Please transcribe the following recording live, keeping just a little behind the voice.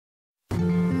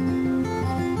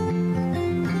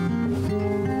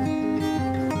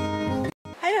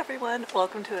everyone,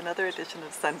 welcome to another edition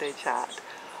of Sunday Chat.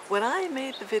 When I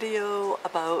made the video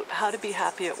about how to be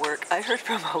happy at work, I heard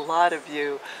from a lot of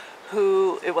you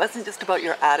who it wasn't just about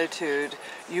your attitude,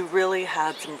 you really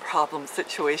had some problem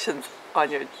situations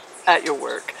at your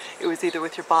work. It was either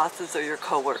with your bosses or your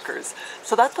coworkers.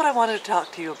 So that's what I wanted to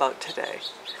talk to you about today.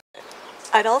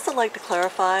 I'd also like to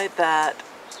clarify that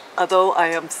although I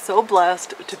am so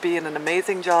blessed to be in an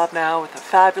amazing job now with a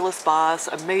fabulous boss,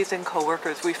 amazing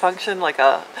coworkers, we function like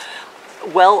a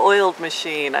well-oiled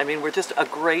machine. I mean, we're just a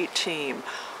great team.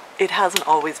 It hasn't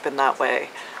always been that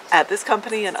way. At this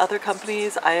company and other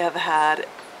companies, I have had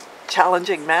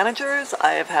challenging managers,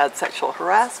 I have had sexual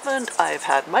harassment, I have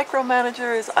had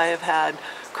micromanagers, I have had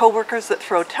coworkers that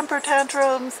throw temper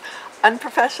tantrums,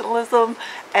 unprofessionalism,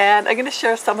 and I'm going to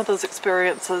share some of those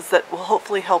experiences that will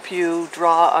hopefully help you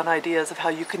draw on ideas of how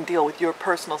you can deal with your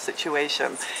personal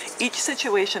situation. Each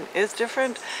situation is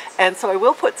different, and so I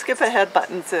will put skip ahead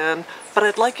buttons in, but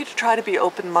I'd like you to try to be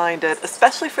open-minded,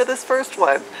 especially for this first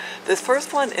one. This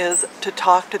first one is to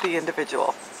talk to the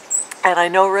individual. And I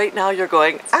know right now you're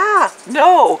going,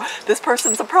 no, this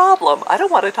person's a problem. I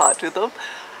don't want to talk to them.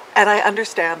 And I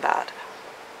understand that.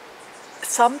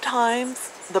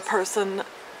 Sometimes the person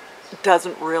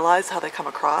doesn't realize how they come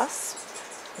across.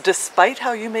 Despite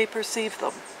how you may perceive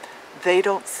them, they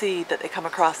don't see that they come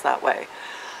across that way.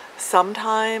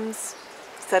 Sometimes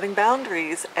setting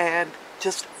boundaries and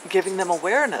just giving them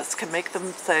awareness can make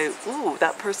them say, ooh,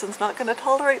 that person's not going to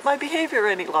tolerate my behavior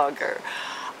any longer.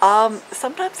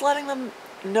 Sometimes letting them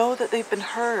know that they've been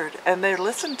heard and they're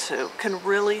listened to can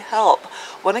really help.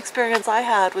 One experience I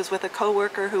had was with a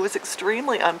coworker who was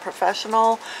extremely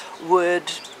unprofessional,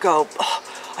 would go, oh,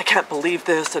 I can't believe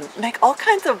this, and make all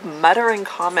kinds of muttering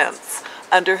comments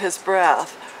under his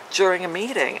breath during a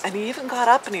meeting. And he even got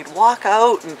up and he'd walk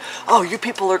out and, oh, you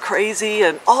people are crazy,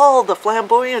 and all the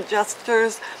flamboyant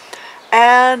gestures.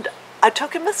 And I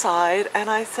took him aside and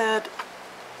I said,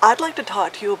 I'd like to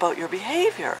talk to you about your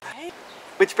behavior.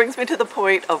 Which brings me to the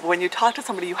point of when you talk to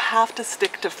somebody, you have to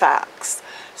stick to facts.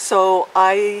 So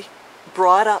I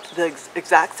brought up the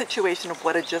exact situation of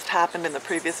what had just happened in the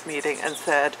previous meeting and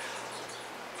said,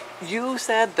 you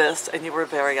said this and you were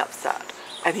very upset.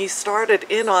 And he started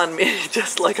in on me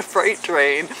just like a freight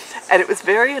train, and it was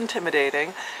very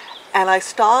intimidating. And I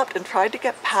stopped and tried to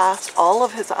get past all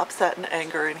of his upset and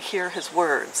anger and hear his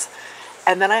words.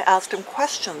 And then I asked him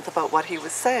questions about what he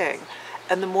was saying.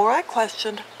 And the more I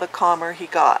questioned, the calmer he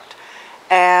got.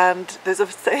 And there's a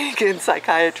saying in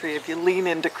psychiatry, if you lean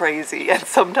into crazy, and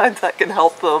sometimes that can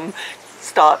help them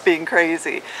stop being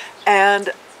crazy.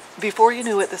 And before you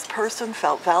knew it, this person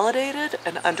felt validated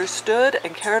and understood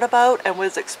and cared about and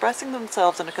was expressing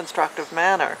themselves in a constructive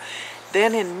manner.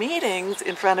 Then in meetings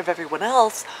in front of everyone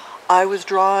else, I was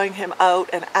drawing him out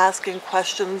and asking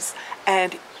questions,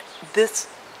 and this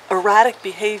erratic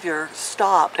behavior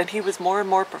stopped, and he was more and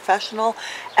more professional,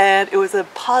 and it was a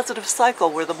positive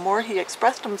cycle where the more he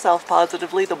expressed himself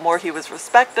positively, the more he was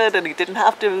respected, and he didn't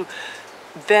have to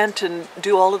vent and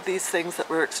do all of these things that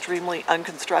were extremely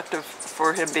unconstructive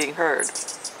for him being heard.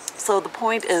 So the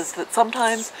point is that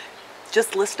sometimes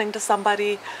just listening to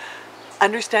somebody,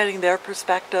 understanding their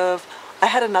perspective. I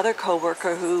had another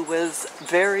coworker who was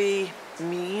very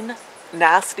mean,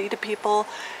 nasty to people,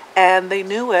 and they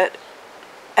knew it,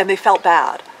 and they felt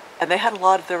bad, and they had a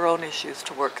lot of their own issues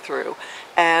to work through,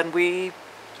 and we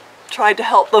tried to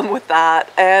help them with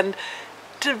that, and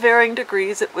to varying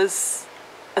degrees it was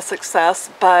a success,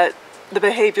 but the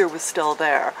behavior was still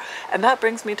there. And that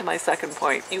brings me to my second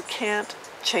point. You can't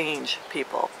change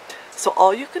people. So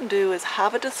all you can do is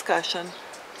have a discussion,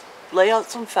 lay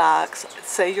out some facts,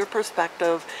 say your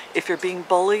perspective. If you're being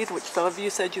bullied, which some of you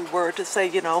said you were, to say,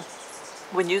 you know,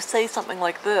 when you say something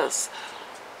like this,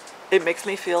 it makes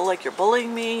me feel like you're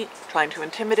bullying me, trying to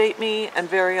intimidate me, and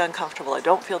very uncomfortable. I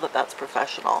don't feel that that's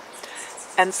professional.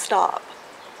 And stop.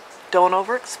 Don't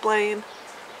over-explain.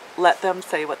 Let them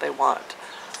say what they want.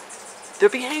 Their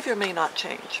behavior may not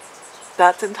change.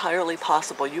 That's entirely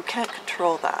possible. You can't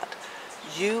control that.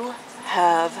 You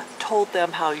have told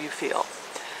them how you feel.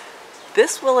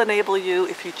 This will enable you,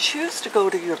 if you choose to go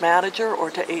to your manager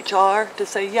or to HR, to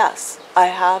say, yes, I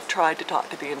have tried to talk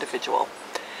to the individual.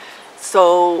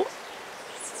 So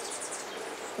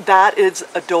that is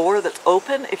a door that's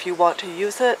open if you want to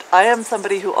use it. I am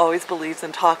somebody who always believes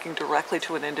in talking directly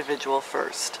to an individual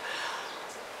first.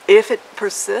 If it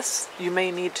persists, you may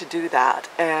need to do that,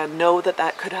 and know that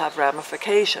that could have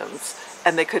ramifications,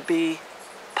 and they could be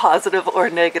positive or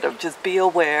negative. Just be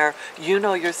aware. You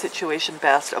know your situation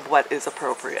best of what is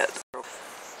appropriate.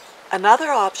 Another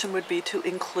option would be to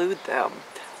include them.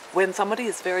 When somebody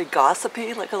is very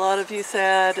gossipy, like a lot of you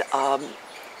said,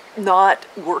 not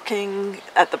working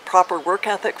at the proper work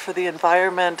ethic for the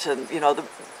environment and, the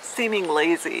seeming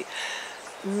lazy.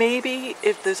 Maybe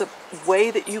if there's a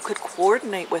way that you could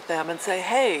coordinate with them and say,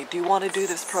 hey, do you want to do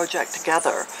this project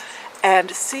together?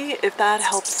 And see if that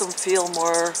helps them feel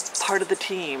more part of the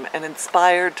team and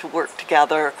inspired to work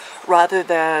together rather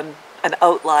than an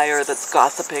outlier that's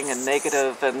gossiping and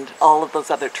negative and all of those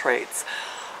other traits.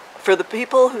 For the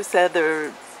people who said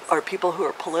there are people who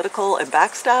are political and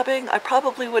backstabbing, I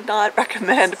probably would not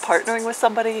recommend partnering with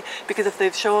somebody, because if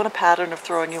they've shown a pattern of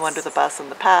throwing you under the bus in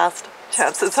the past,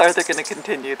 chances are they're going to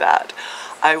continue that.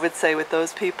 I would say with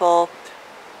those people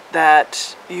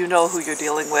that you know who you're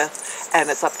dealing with, and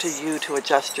it's up to you to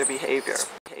adjust your behavior.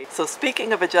 So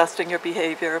speaking of adjusting your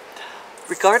behavior,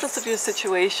 regardless of your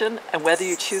situation and whether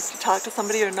you choose to talk to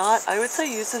somebody or not, I would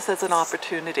say use this as an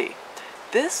opportunity.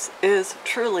 This is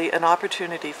truly an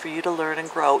opportunity for you to learn and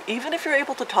grow. Even if you're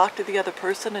able to talk to the other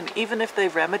person and even if they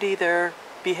remedy their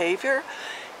behavior,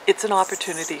 it's an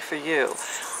opportunity for you.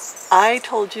 I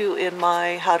told you in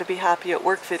my How to Be Happy at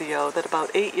Work video that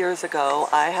about 8 years ago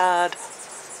I had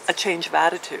a change of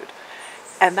attitude.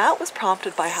 And that was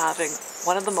prompted by having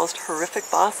one of the most horrific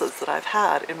bosses that I've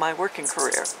had in my working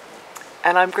career.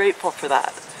 And I'm grateful for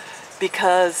that,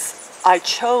 because I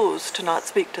chose to not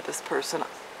speak to this person.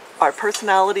 Our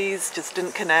personalities just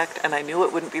didn't connect, and I knew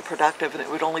it wouldn't be productive and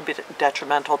it would only be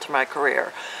detrimental to my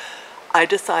career. I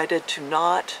decided to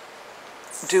not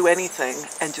do anything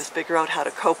and just figure out how to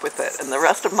cope with it. And the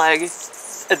rest of my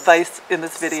advice in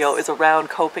this video is around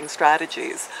coping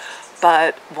strategies.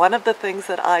 But one of the things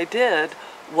that I did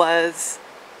was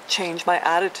change my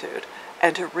attitude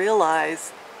and to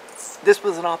realize this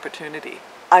was an opportunity.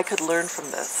 I could learn from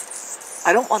this.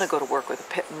 I don't want to go to work with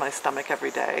a pit in my stomach every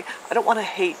day. I don't want to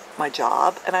hate my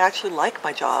job, and I actually like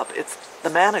my job. It's the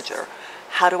manager.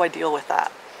 How do I deal with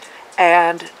that?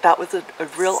 And that was a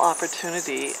real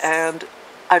opportunity, and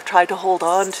I've tried to hold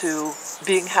on to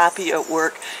being happy at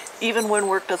work, even when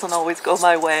work doesn't always go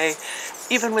my way,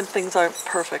 even when things aren't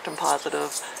perfect and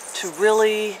positive, to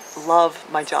really love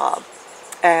my job.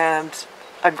 And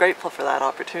I'm grateful for that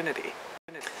opportunity.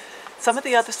 Some of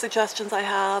the other suggestions I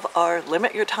have are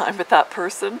limit your time with that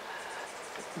person.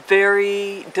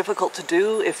 Very difficult to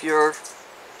do if you're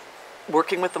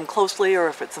working with them closely or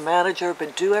if it's a manager,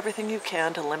 but do everything you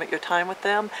can to limit your time with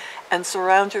them and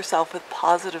surround yourself with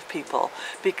positive people,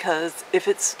 because if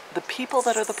it's the people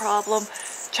that are the problem,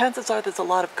 chances are there's a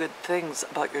lot of good things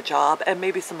about your job and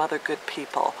maybe some other good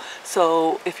people.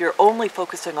 So if you're only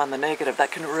focusing on the negative,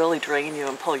 that can really drain you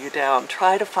and pull you down.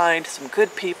 Try to find some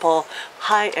good people,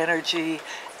 high energy,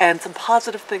 and some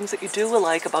positive things that you do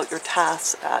like about your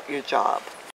tasks at your job.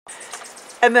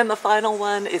 And then the final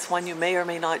one is one you may or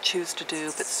may not choose to do,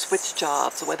 but switch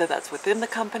jobs, whether that's within the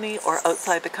company or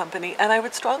outside the company. And I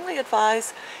would strongly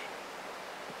advise,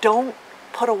 don't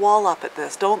put a wall up at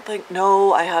this. Don't think,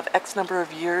 no, I have X number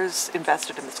of years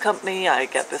invested in this company, I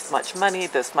get this much money,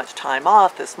 this much time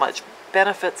off, this much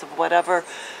benefits of whatever,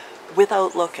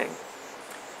 without looking.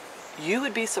 You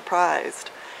would be surprised.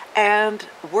 And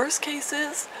worst case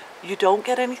is, you don't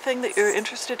get anything that you're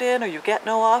interested in or you get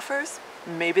no offers.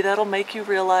 Maybe that'll make you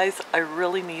realize I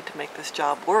really need to make this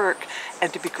job work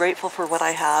and to be grateful for what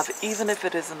I have, even if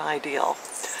it isn't ideal.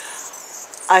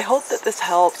 I hope that this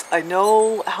helps. I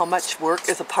know how much work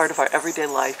is a part of our everyday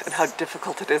life and how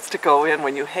difficult it is to go in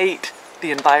when you hate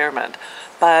the environment.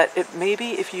 But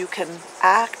maybe if you can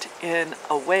act in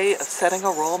a way of setting a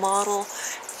role model,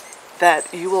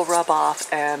 that you will rub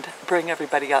off and bring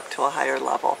everybody up to a higher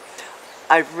level.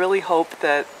 I really hope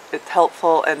that it's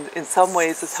helpful, and in some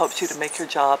ways this helps you to make your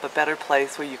job a better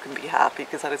place where you can be happy,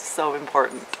 because that is so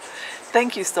important.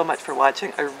 Thank you so much for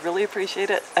watching. I really appreciate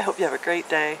it. I hope you have a great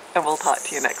day, and we'll talk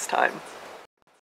to you next time.